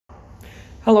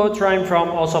Hello, it's Ryan from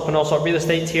Allsop and Allsop Real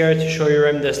Estate here to show you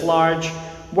around this large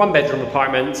one-bedroom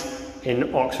apartment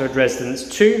in Oxford Residence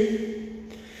 2.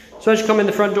 So as you come in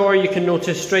the front door, you can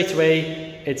notice straight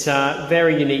away it's a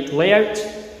very unique layout.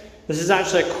 This is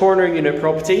actually a corner unit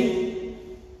property.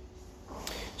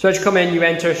 So as you come in, you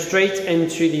enter straight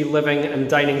into the living and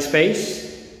dining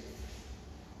space.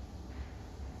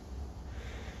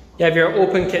 You have your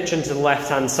open kitchen to the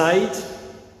left-hand side.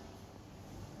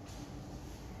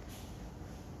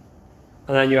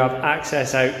 And then you have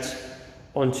access out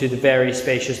onto the very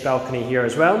spacious balcony here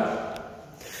as well.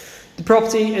 The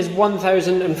property is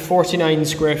 1,049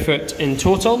 square foot in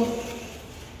total.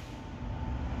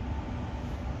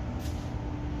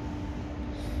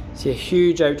 See a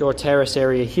huge outdoor terrace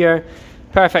area here.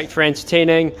 Perfect for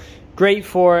entertaining. Great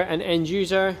for an end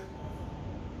user.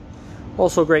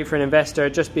 Also great for an investor,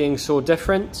 just being so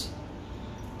different.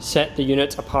 Set the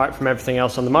unit apart from everything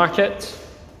else on the market.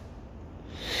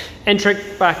 Entering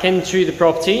back into the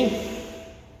property,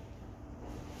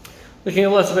 looking a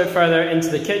little bit further into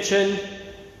the kitchen,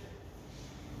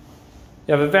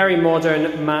 you have a very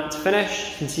modern matte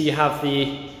finish. You can see you have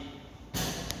the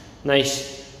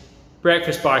nice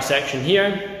breakfast bar section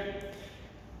here.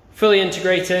 Fully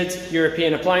integrated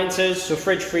European appliances, so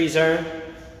fridge, freezer,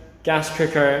 gas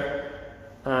cooker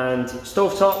and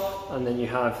stovetop, and then you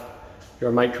have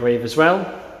your microwave as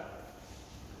well.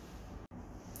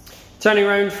 Turning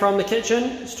around from the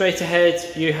kitchen, straight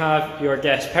ahead you have your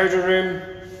guest powder room.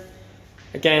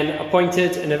 Again,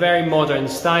 appointed in a very modern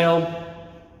style.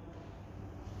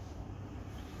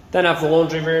 Then have the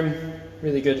laundry room,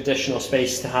 really good additional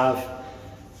space to have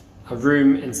a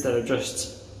room instead of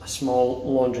just a small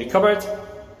laundry cupboard.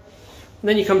 And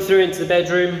then you come through into the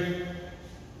bedroom,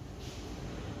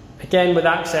 again with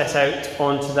access out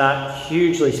onto that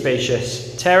hugely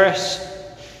spacious terrace.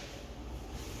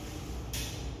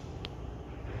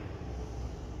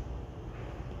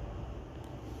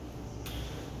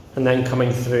 And then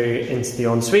coming through into the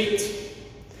ensuite.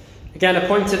 Again,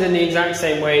 appointed in the exact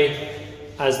same way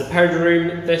as the powder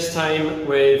room, this time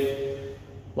with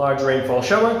large rainfall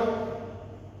shower.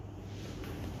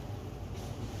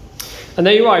 And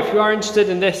there you are. If you are interested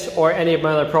in this or any of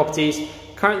my other properties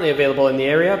currently available in the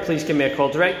area, please give me a call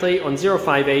directly on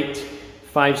 058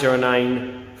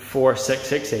 509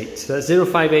 4668. So that's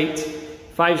 058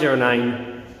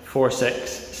 509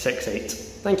 4668.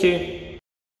 Thank you.